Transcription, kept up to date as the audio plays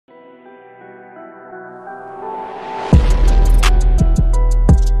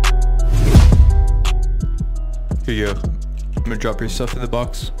Here you go. I'm gonna drop your stuff in the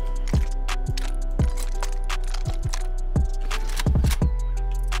box.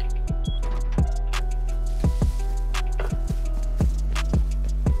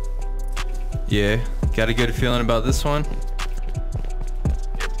 Yeah, got a good feeling about this one.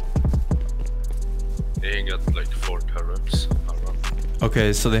 They got like 4 turrets around.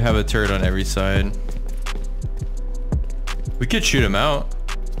 Okay, so they have a turret on every side. We could shoot them out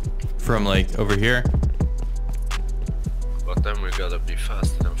from like over here. But then we gotta be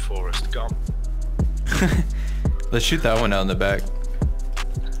faster than Forrest Gump. Let's shoot that one out in the back.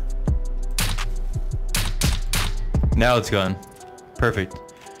 Now it's gone. Perfect.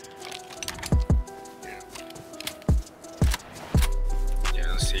 Yeah,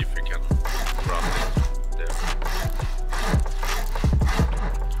 and see if we can run it there.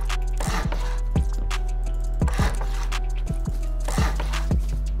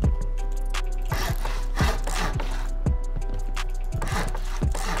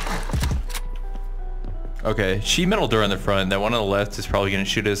 Okay, sheet metal door on the front. That one on the left is probably gonna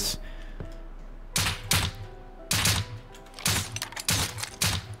shoot us.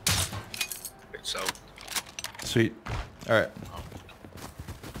 It's out. Sweet. All right.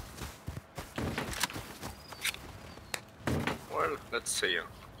 Well, let's see.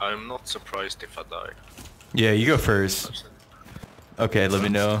 I'm not surprised if I die. Yeah, you go first. Okay, let me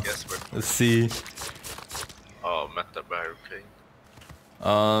know. Guess we're... Let's see. Oh, meta barricade.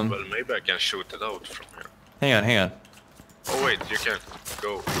 Well, maybe I can shoot it out from here. hang on. Oh wait, you can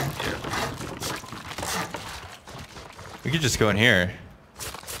go. Yeah. We could just go in here.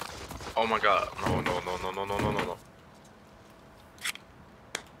 Oh my god. No.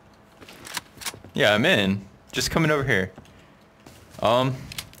 Yeah, I'm in. Just coming over here.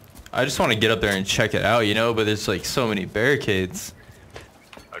 I just want to get up there and check it out, you know, but there's like so many barricades.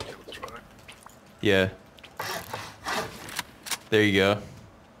 I can try. Yeah. There you go.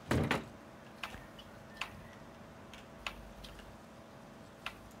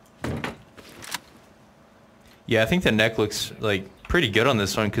 Yeah, I think the neck looks like pretty good on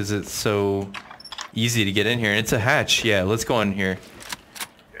this one because it's so easy to get in here. And it's a hatch. Yeah, let's go in here.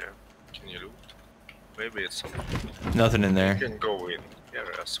 Yeah. Can you loot? Maybe it's something. Nothing in there. You can go in here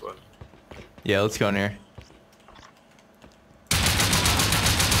as well. Yeah, let's go in here.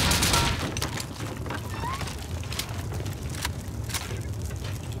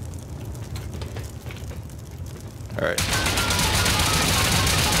 All right.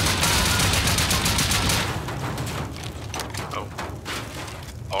 Oh.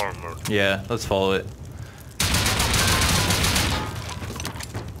 Armor. Yeah, let's follow it.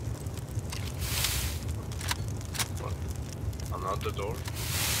 What? Another door?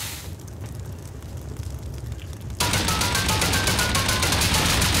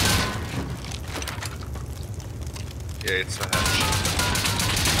 Yeah, it's a hatch.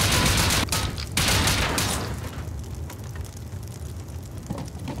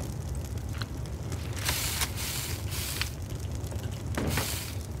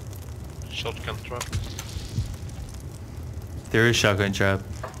 Shotgun trap. There is shotgun trap.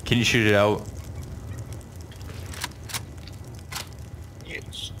 Can you shoot it out?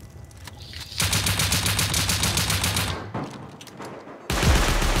 Yes.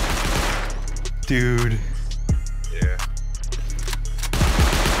 Dude. Yeah.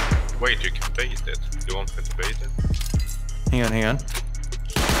 Wait, you can bait it. You want me to bait it? Hang on.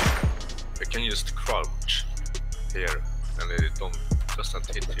 You can just crouch here and it doesn't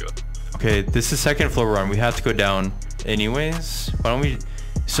hit you. Okay, this is second floor run. We have to go down anyways. Why don't we...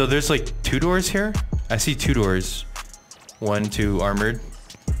 So there's like 2 doors here? I see 2 doors. 1, 2 armored.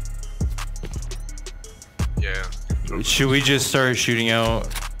 Yeah. Should we just start shooting out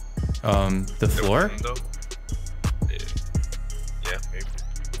the floor? Window? Yeah, maybe.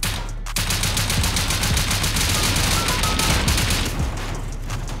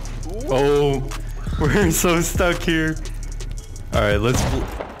 Oh, we're so stuck here. All right,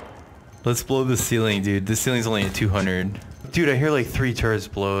 let's blow the ceiling, dude. The ceiling's only at 200. Dude, I hear like 3 turrets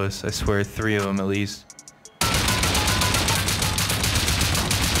below us. I swear, 3 of them at least.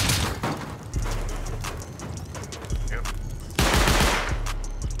 Yep.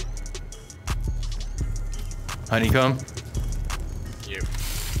 Honeycomb? Yep.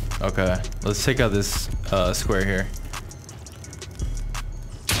 Okay, let's take out this square here.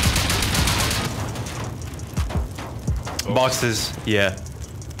 Boxes, yeah.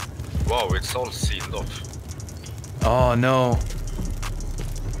 Wow, it's all sealed off. Oh no.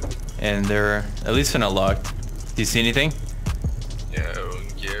 And they're at least not locked. Do you see anything? Yeah,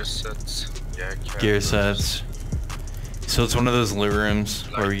 gear sets. Yeah, Gear cameras. sets. So it's one of those loot rooms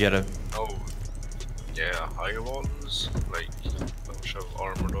where we gotta... Oh, Yeah, high ones, like bunch of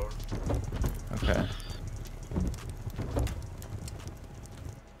armor door. Okay.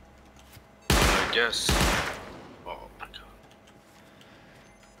 I guess. Oh my god.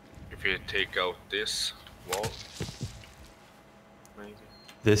 If you take out this wall, maybe.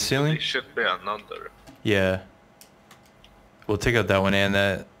 This ceiling? There should be another. Yeah. We'll take out that one and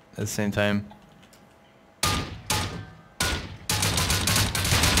that at the same time.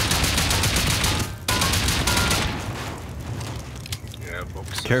 Yeah,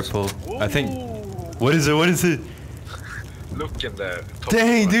 boxes. Careful. Ooh. I think. What is it? What is it? Look in the top.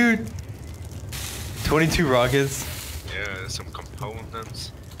 Dang, part. dude. 22 rockets. Yeah, some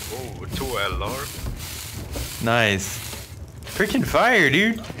components. Oh, 2 LR. Nice. Freaking fire,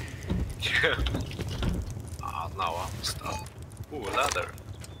 dude. Yeah. Ah, now I'm stuck. Ooh, ladder.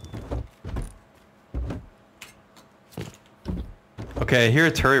 Okay, I hear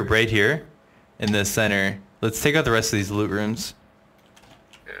a turret right here in the center. Let's take out the rest of these loot rooms.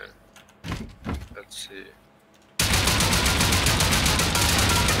 Yeah. Let's see.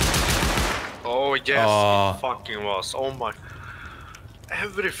 Oh yes, Aw. it fucking was. Oh my.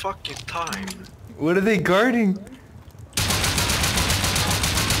 Every fucking time. What are they guarding?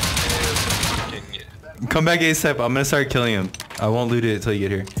 Fucking, Come back ASAP. I'm gonna start killing him. I won't loot it until you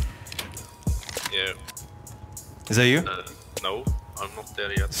get here. yeah. Is that you? No, I'm not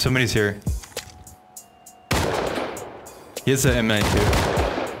there yet. Somebody's here. He has an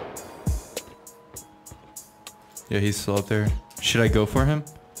M92. Yeah, he's still up there. Should I go for him?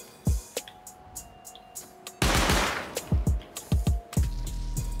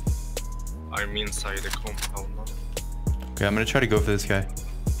 I'm inside the compound now. Okay, I'm gonna try to go for this guy.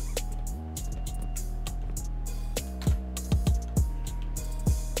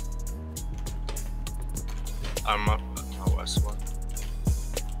 I'm up now as well.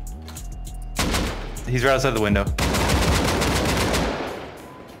 He's right outside the window.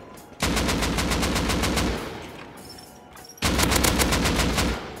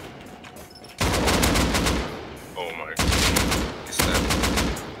 Oh my. Is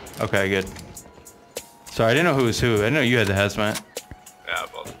that? Okay, good. Sorry, I didn't know who was who. I didn't know you had the hazmat. Yeah,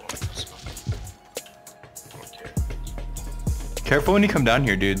 about one as well. Okay. Careful when you come down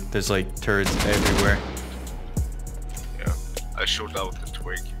here, dude. There's like turrets everywhere. Yeah. I shot out the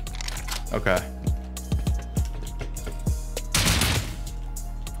twig. Okay.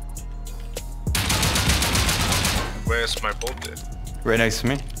 Where's my body? Right next to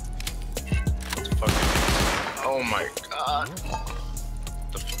me. What the fuck? Oh my god.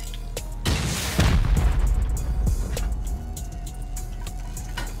 The fuck?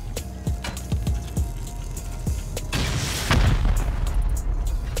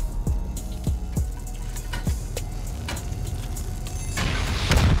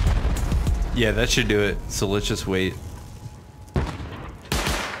 Yeah, that should do it. So let's just wait.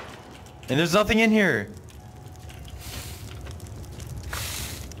 And there's nothing in here.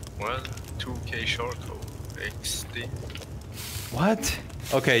 Well, 2k short hole. XD. What?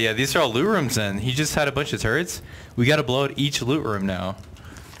 Okay, yeah, these are all loot rooms then. He just had a bunch of turrets. We gotta blow out each loot room now.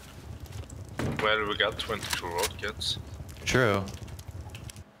 Well, we got 22 rockets. True.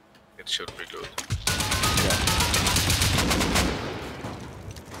 It should be good. Yeah.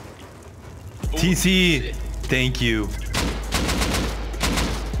 Ooh, TC! Thank you.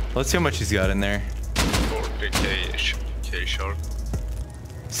 Let's see how much he's got in there. 40k K short.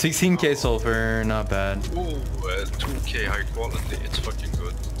 16k sulfur, not bad. Ooh, 2k high quality. It's fucking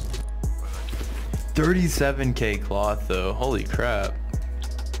good. 37k cloth though. Holy crap.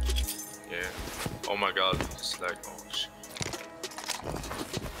 Yeah. Oh my god, it's like, oh shit.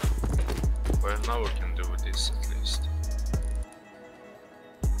 Well, now we can do this at least.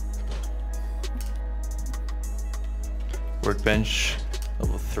 Workbench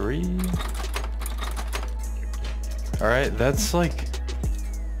level 3. Alright, that's like...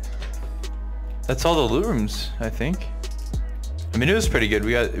 That's all the loot rooms, I think. I mean, it was pretty good.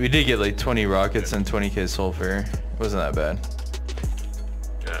 We did get like 20 rockets and 20k sulfur. It wasn't that bad.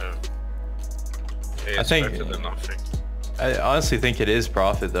 Yeah. Hey, I it's think- better than nothing. I honestly think it is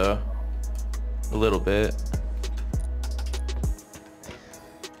profit though. A little bit.